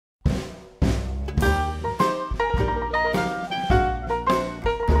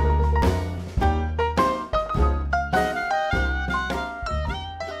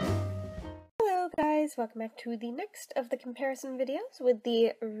guys, welcome back to the next of the comparison videos with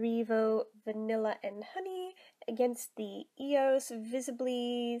the REVO Vanilla and Honey against the EOS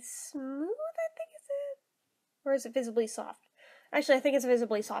Visibly Smooth, I think is it? Or is it Visibly Soft? Actually, I think it's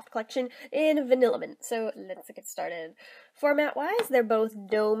Visibly Soft collection in Vanilla Mint, so let's get started. Format-wise, they're both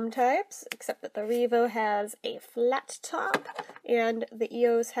dome types, except that the REVO has a flat top, and the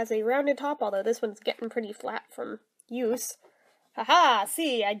EOS has a rounded top, although this one's getting pretty flat from use. Haha,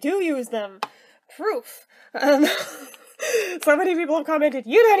 see, I do use them. Proof. So many people have commented,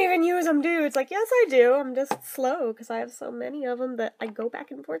 you don't even use them, dude. It's like, yes, I do. I'm just slow because I have so many of them that I go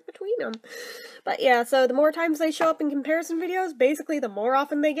back and forth between them. But yeah, so the more times they show up in comparison videos, basically the more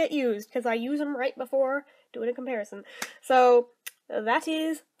often they get used because I use them right before doing a comparison. So that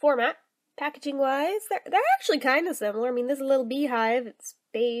is format. Packaging-wise, they're actually kind of similar. I mean, this is a little beehive. It's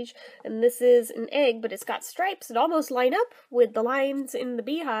beige, and this is an egg, but it's got stripes that almost line up with the lines in the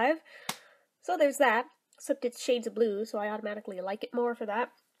beehive. So there's that, except it's shades of blue, so I automatically like it more for that.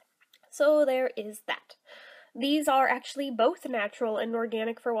 So there is that. These are actually both natural and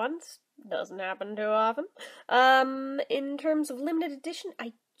organic for once. Doesn't happen too often. In terms of limited edition,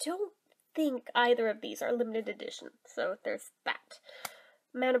 I don't think either of these are limited edition, so there's that.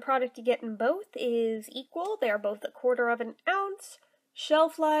 Amount of product you get in both is equal. They are both 1/4 of an ounce.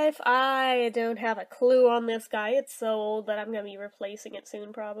 Shelf life, I don't have a clue on this guy. It's so old that I'm going to be replacing it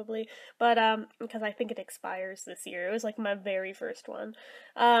soon probably. But, because I think it expires this year. It was like my very first one.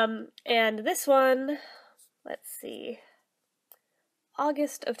 And this one, let's see,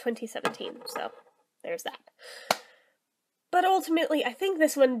 August of 2017. So, there's that. But ultimately, I think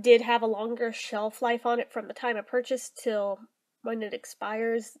this one did have a longer shelf life on it from the time of purchase till when it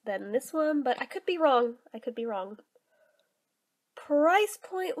expires than this one, but I could be wrong. Price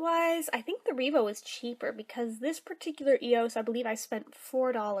point wise, I think the REVO is cheaper because this particular EOS, I believe I spent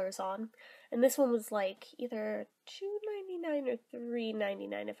 $4 on, and this one was like either $2.99 or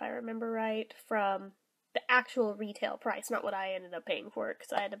 $3.99 if I remember right from the actual retail price, not what I ended up paying for it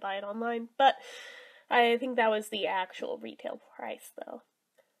because I had to buy it online, but I think that was the actual retail price though.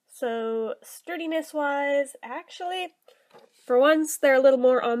 So sturdiness wise, actually, for once, they're a little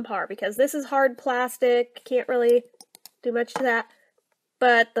more on par, because this is hard plastic, can't really do much to that,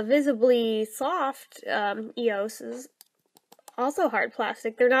 but the Visibly Soft EOS is also hard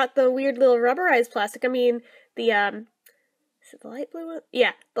plastic. They're not the weird little rubberized plastic. I mean, the, is it the light blue one?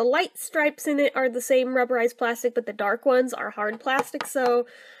 Yeah, the light stripes in it are the same rubberized plastic, but the dark ones are hard plastic, so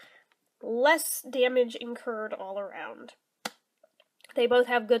less damage incurred all around. They both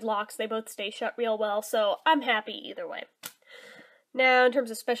have good locks, they both stay shut real well, so I'm happy either way. Now, in terms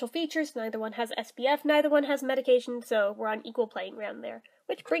of special features, neither one has SPF, neither one has medication, so we're on equal playing ground there.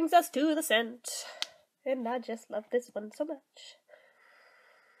 Which brings us to the scent. And I just love this one so much.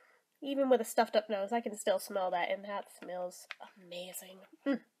 Even with a stuffed up nose, I can still smell that, and that smells amazing.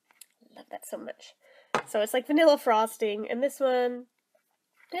 Love that so much. So it's like vanilla frosting, and this one,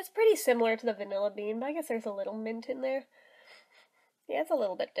 it's pretty similar to the Vanilla Bean, but I guess there's a little mint in there. Yeah, it's a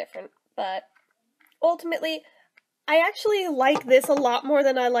little bit different, but ultimately, I actually like this a lot more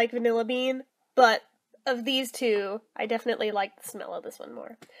than I like Vanilla Bean, but of these two, I definitely like the smell of this one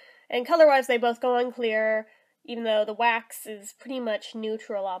more. And color-wise, they both go on clear, even though the wax is pretty much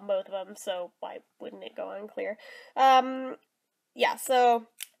neutral on both of them, so why wouldn't it go on clear? Yeah, so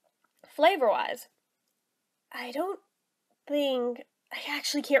flavor-wise, I don't think, I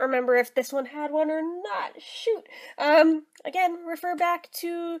actually can't remember if this one had one or not. Shoot. Again, refer back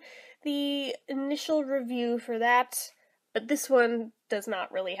to the initial review for that, but this one does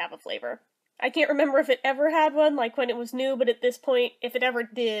not really have a flavor. I can't remember if it ever had one, like when it was new, but at this point, if it ever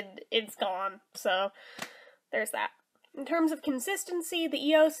did, it's gone. So, there's that. In terms of consistency, the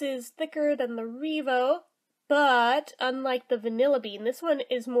EOS is thicker than the REVO, but unlike the Vanilla Bean, this one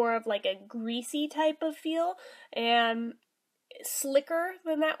is more of like a greasy type of feel, and slicker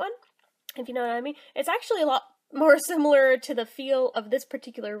than that one, if you know what I mean. It's actually a lot more similar to the feel of this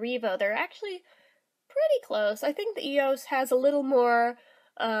particular REVO. They're actually pretty close. I think the EOS has a little more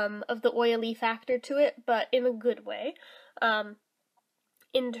of the oily factor to it, but in a good way.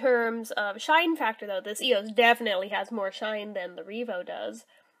 In terms of shine factor, though, this EOS definitely has more shine than the REVO does.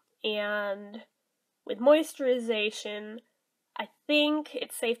 And with moisturization, I think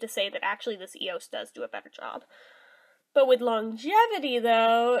it's safe to say that actually this EOS does do a better job. But with longevity,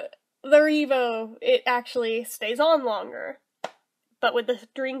 though, the REVO, it actually stays on longer. But with the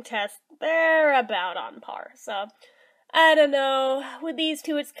drink test, they're about on par. So, I don't know. With these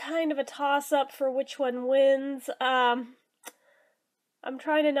two, it's kind of a toss-up for which one wins. I'm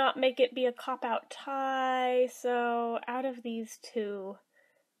trying to not make it be a cop-out tie, so out of these two,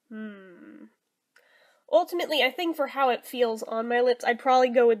 ultimately, I think for how it feels on my lips, I'd probably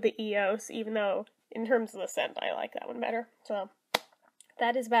go with the EOS, even though in terms of the scent, I like that one better. So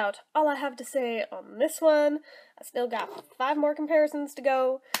that is about all I have to say on this one. I still got 5 more comparisons to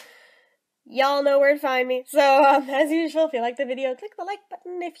go. Y'all know where to find me. So, as usual, if you like the video, click the like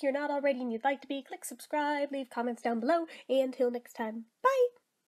button. If you're not already and you'd like to be, click subscribe, leave comments down below. And until next time, bye!